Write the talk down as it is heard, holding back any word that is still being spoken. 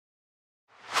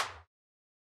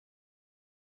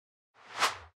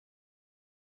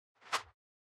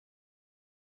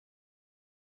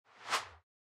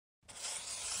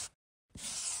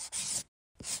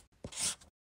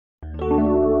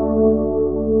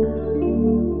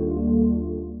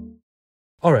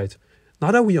Alright,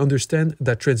 now that we understand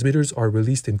that transmitters are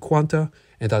released in quanta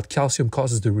and that calcium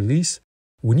causes the release,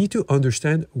 we need to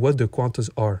understand what the quantas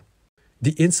are.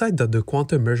 The insight that the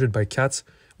quanta measured by cats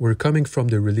were coming from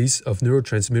the release of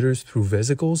neurotransmitters through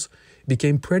vesicles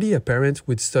became pretty apparent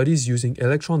with studies using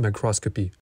electron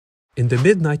microscopy. In the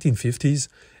mid-1950s,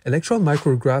 electron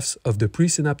micrographs of the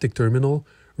presynaptic terminal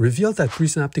revealed that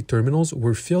presynaptic terminals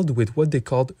were filled with what they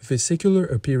called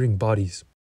vesicular-appearing bodies.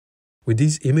 With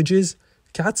these images,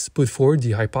 cats put forward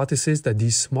the hypothesis that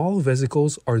these small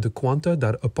vesicles are the quanta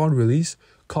that, upon release,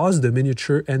 cause the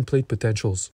miniature end plate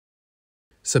potentials.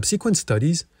 Subsequent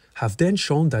studies have then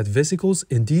shown that vesicles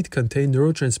indeed contain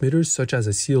neurotransmitters such as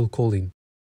acetylcholine.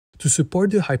 To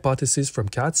support the hypothesis from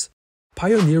cats,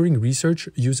 pioneering research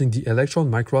using the electron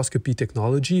microscopy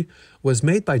technology was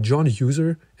made by John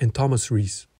Heuser and Thomas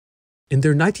Reese. In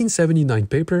their 1979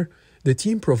 paper, the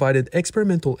team provided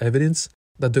experimental evidence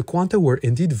that the quanta were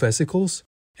indeed vesicles,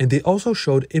 and they also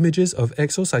showed images of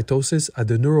exocytosis at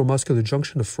the neuromuscular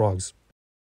junction of frogs.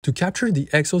 To capture the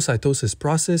exocytosis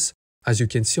process, as you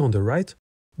can see on the right,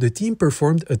 the team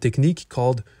performed a technique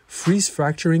called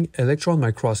freeze-fracturing electron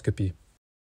microscopy.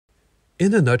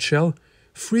 In a nutshell,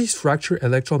 freeze-fracture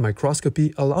electron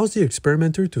microscopy allows the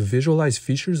experimenter to visualize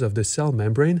features of the cell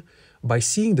membrane by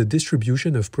seeing the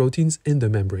distribution of proteins in the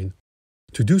membrane.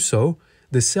 To do so,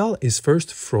 the cell is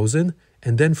first frozen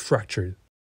and then fractured.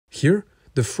 Here,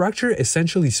 the fracture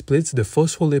essentially splits the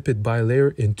phospholipid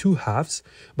bilayer in two halves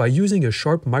by using a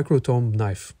sharp microtome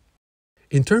knife.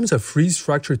 In terms of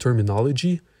freeze-fracture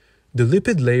terminology, the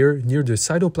lipid layer near the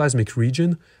cytoplasmic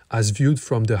region, as viewed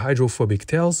from the hydrophobic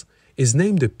tails, is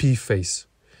named the P face.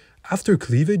 After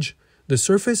cleavage, the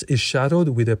surface is shadowed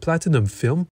with a platinum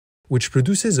film, which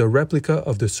produces a replica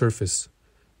of the surface.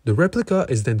 The replica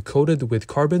is then coated with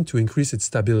carbon to increase its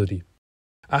stability.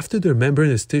 After the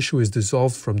membranous tissue is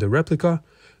dissolved from the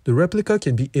replica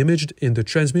can be imaged in the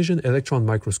transmission electron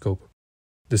microscope.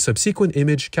 The subsequent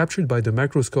image captured by the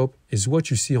microscope is what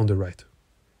you see on the right.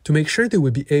 To make sure they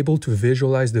would be able to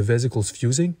visualize the vesicles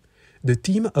fusing, the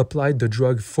team applied the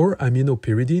drug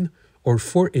 4-aminopyridine, or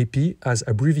 4-AP as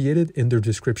abbreviated in their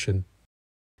description.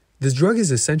 This drug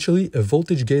is essentially a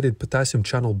voltage-gated potassium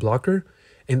channel blocker,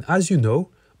 and as you know,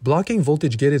 blocking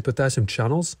voltage-gated potassium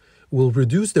channels will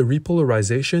reduce the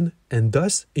repolarization and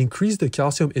thus increase the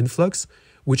calcium influx,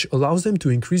 which allows them to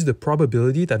increase the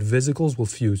probability that vesicles will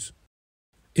fuse.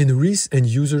 In Reese and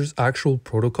Heuser's actual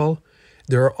protocol,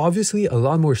 there are obviously a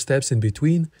lot more steps in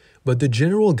between, but the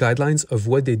general guidelines of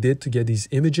what they did to get these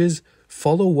images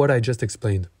follow what I just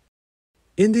explained.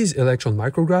 In these electron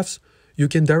micrographs, you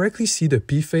can directly see the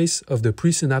P face of the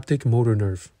presynaptic motor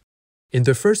nerve. In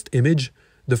the first image,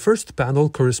 the first panel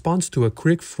corresponds to a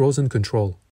quick frozen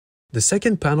control. The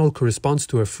second panel corresponds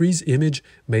to a freeze image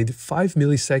made 5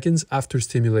 milliseconds after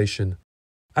stimulation.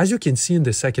 As you can see in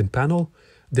the second panel,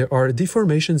 there are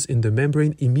deformations in the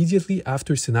membrane immediately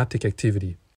after synaptic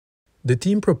activity. The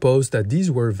team proposed that these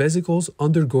were vesicles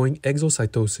undergoing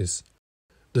exocytosis.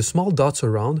 The small dots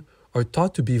around are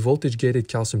thought to be voltage-gated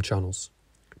calcium channels.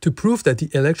 To prove that the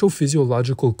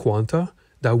electrophysiological quanta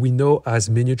that we know as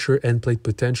miniature end plate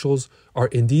potentials are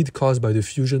indeed caused by the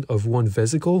fusion of one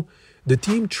vesicle, the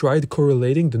team tried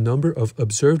correlating the number of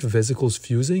observed vesicles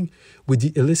fusing with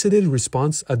the elicited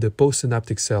response at the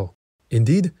postsynaptic cell.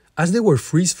 Indeed, as they were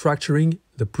freeze-fracturing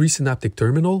the presynaptic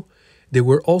terminal, they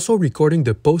were also recording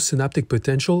the postsynaptic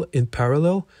potential in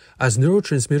parallel as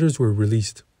neurotransmitters were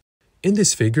released. In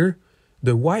this figure,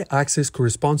 the y-axis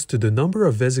corresponds to the number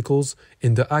of vesicles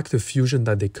in the act of fusion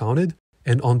that they counted,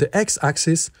 and on the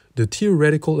x-axis, the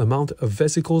theoretical amount of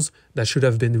vesicles that should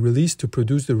have been released to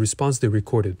produce the response they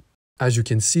recorded. As you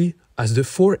can see, as the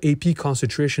 4-AP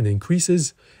concentration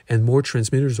increases and more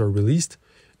transmitters are released,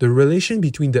 the relation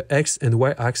between the x and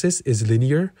y-axis is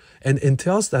linear and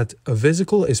entails that a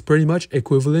vesicle is pretty much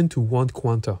equivalent to one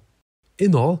quanta.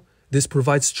 In all, this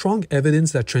provides strong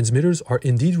evidence that transmitters are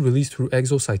indeed released through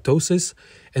exocytosis,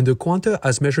 and the quanta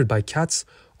as measured by cats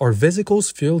are vesicles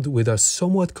filled with a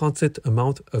somewhat constant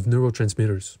amount of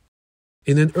neurotransmitters.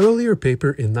 In an earlier paper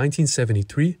in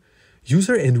 1973,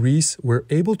 Heuser and Reese were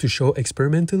able to show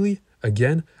experimentally,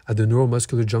 again at the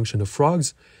neuromuscular junction of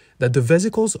frogs, that the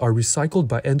vesicles are recycled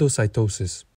by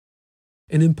endocytosis.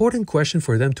 An important question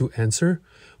for them to answer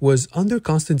was, under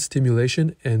constant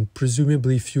stimulation and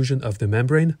presumably fusion of the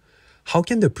membrane, how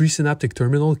can the presynaptic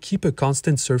terminal keep a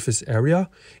constant surface area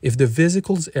if the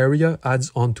vesicles area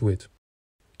adds onto it?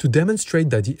 To demonstrate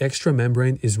that the extra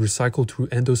membrane is recycled through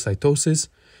endocytosis,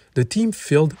 the team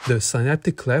filled the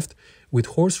synaptic cleft with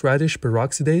horseradish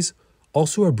peroxidase,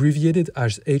 also abbreviated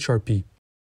as HRP.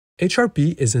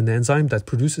 HRP is an enzyme that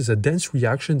produces a dense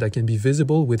reaction that can be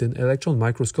visible with an electron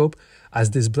microscope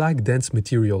as this black dense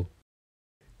material.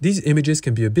 These images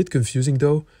can be a bit confusing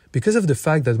though, because of the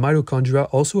fact that mitochondria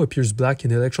also appears black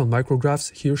in electron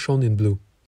micrographs here shown in blue.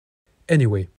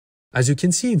 Anyway, as you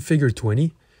can see in figure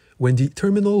 20, when the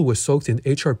terminal was soaked in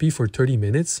HRP for 30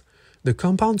 minutes, the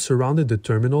compound surrounded the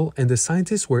terminal and the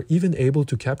scientists were even able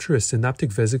to capture a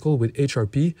synaptic vesicle with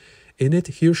HRP in it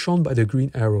here shown by the green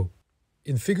arrow.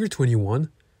 In figure 21,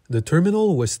 the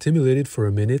terminal was stimulated for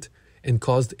a minute and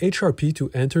caused HRP to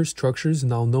enter structures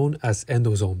now known as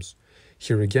endosomes.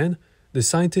 Here again, the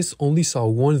scientists only saw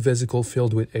one vesicle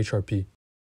filled with HRP.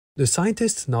 The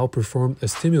scientists now performed a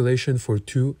stimulation for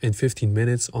 2 and 15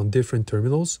 minutes on different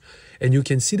terminals, and you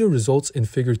can see the results in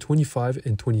figure 25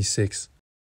 and 26.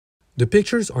 The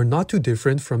pictures are not too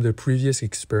different from the previous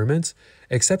experiments,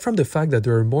 except from the fact that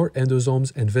there are more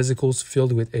endosomes and vesicles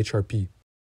filled with HRP.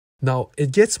 Now,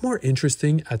 it gets more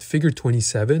interesting at figure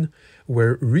 27,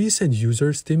 where Reese and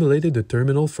Heuser stimulated the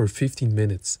terminal for 15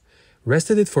 minutes,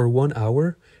 rested it for 1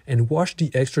 hour, and washed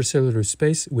the extracellular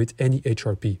space with any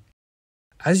HRP.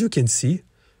 As you can see,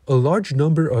 a large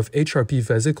number of HRP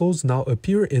vesicles now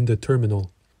appear in the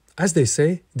terminal. As they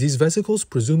say, these vesicles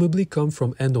presumably come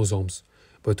from endosomes.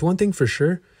 But one thing for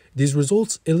sure, these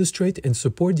results illustrate and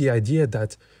support the idea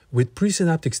that, with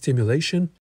presynaptic stimulation,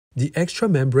 the extra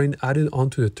membrane added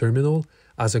onto the terminal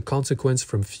as a consequence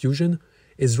from fusion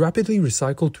is rapidly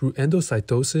recycled through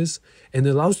endocytosis and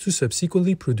allows to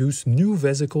subsequently produce new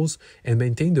vesicles and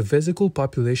maintain the vesicle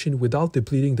population without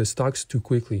depleting the stocks too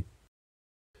quickly.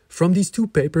 From these two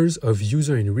papers of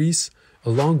Heuser and Reese,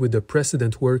 along with the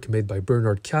precedent work made by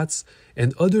Bernard Katz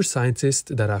and other scientists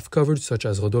that I've covered such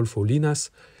as Rodolfo Linas,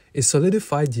 it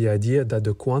solidified the idea that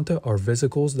the quanta are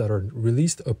vesicles that are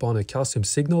released upon a calcium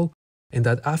signal and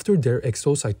that after their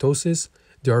exocytosis,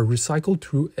 they are recycled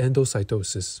through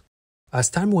endocytosis. As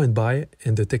time went by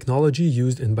and the technology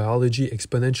used in biology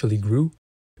exponentially grew,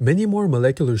 many more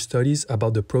molecular studies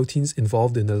about the proteins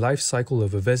involved in the life cycle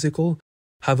of a vesicle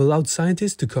have allowed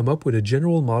scientists to come up with a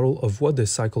general model of what the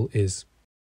cycle is.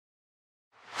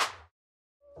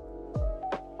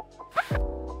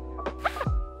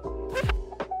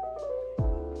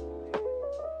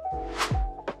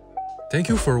 Thank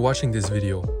you for watching this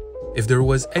video. If there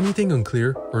was anything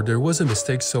unclear or there was a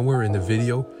mistake somewhere in the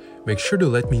video, make sure to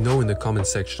let me know in the comment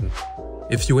section.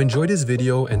 If you enjoyed this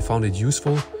video and found it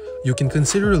useful, you can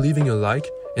consider leaving a like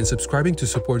and subscribing to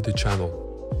support the channel.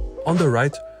 On the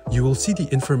right, you will see the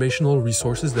informational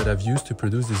resources that I've used to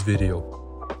produce this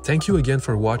video. Thank you again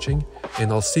for watching,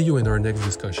 and I'll see you in our next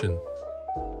discussion.